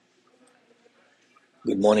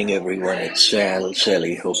Good morning, everyone. It's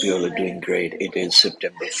Sally. Hope you all are doing great. It is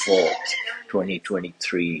September 4th,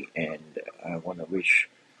 2023, and I want to wish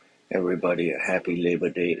everybody a happy Labor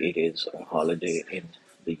Day. It is a holiday in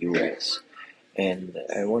the US, and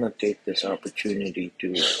I want to take this opportunity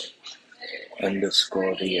to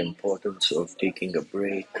underscore the importance of taking a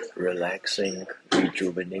break, relaxing,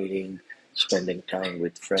 rejuvenating, spending time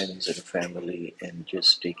with friends and family, and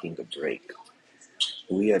just taking a break.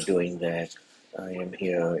 We are doing that. I am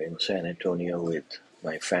here in San Antonio with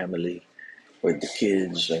my family, with the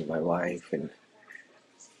kids and my wife, and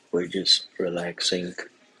we're just relaxing.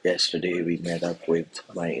 Yesterday we met up with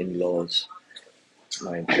my in-laws.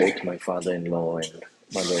 Both my father-in-law and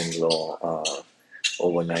mother-in-law are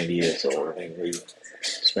over 90 years old, and we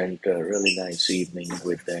spent a really nice evening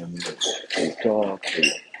with them. We talked,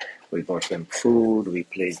 we got them food, we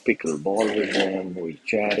played pickleball with them, we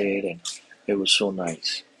chatted, and it was so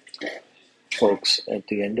nice. Folks, at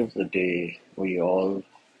the end of the day, we all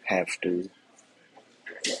have to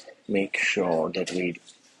make sure that we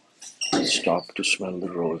stop to smell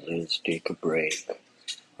the roses, take a break,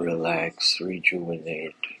 relax,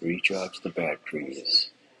 rejuvenate, recharge the batteries,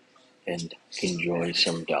 and enjoy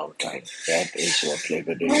some downtime. That is what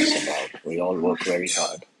Labor Day is about. We all work very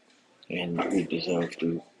hard, and we deserve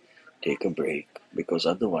to take a break because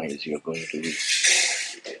otherwise you're going to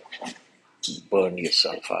burn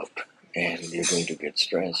yourself out. And you're going to get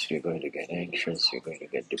stressed, you're going to get anxious, you're going to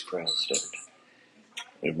get depressed, and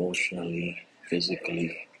emotionally,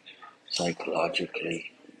 physically,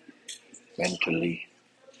 psychologically, mentally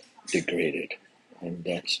degraded. And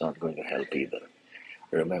that's not going to help either.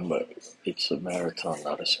 Remember, it's a marathon,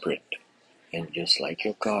 not a sprint. And just like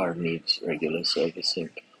your car needs regular servicing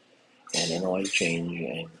and an oil change,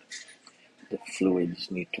 and the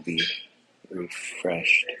fluids need to be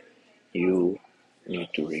refreshed, you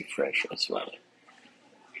need to refresh as well.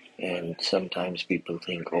 And sometimes people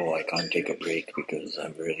think, oh, I can't take a break because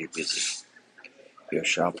I'm really busy. You're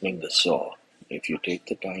sharpening the saw. If you take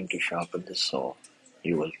the time to sharpen the saw,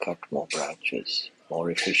 you will cut more branches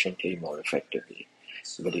more efficiently, more effectively.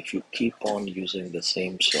 But if you keep on using the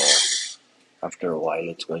same saw, after a while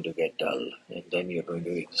it's going to get dull, and then you're going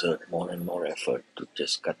to exert more and more effort to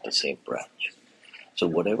just cut the same branch. So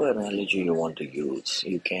whatever analogy you want to use,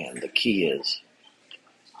 you can. The key is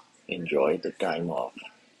enjoy the time off,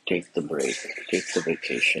 take the break, take the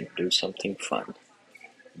vacation, do something fun.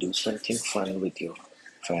 Do something fun with your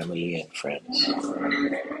family and friends.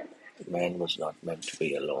 Man was not meant to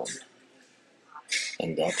be alone,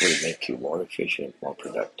 and that will make you more efficient, more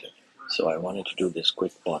productive. So I wanted to do this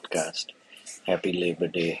quick podcast. Happy Labor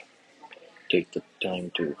Day. Take the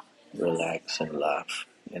time to relax and laugh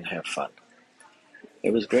and have fun.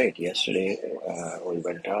 It was great. Yesterday we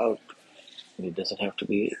went out. It doesn't have to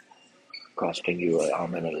be costing you an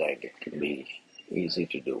arm and a leg. It can be easy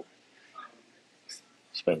to do.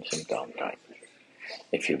 Spend some downtime.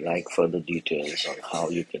 If you'd like further details on how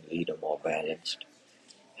you can lead a more balanced,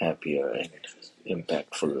 happier, and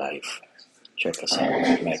impactful life, check us out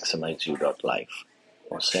at maximizeyou.life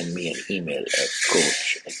or send me an email at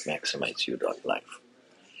coach@maximizeyou.life.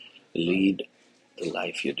 Lead the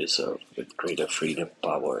life you deserve with greater freedom,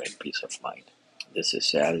 power, and peace of mind. This is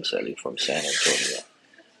Sally from San Antonio.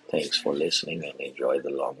 Thanks for listening and enjoy the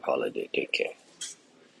long holiday. Take care.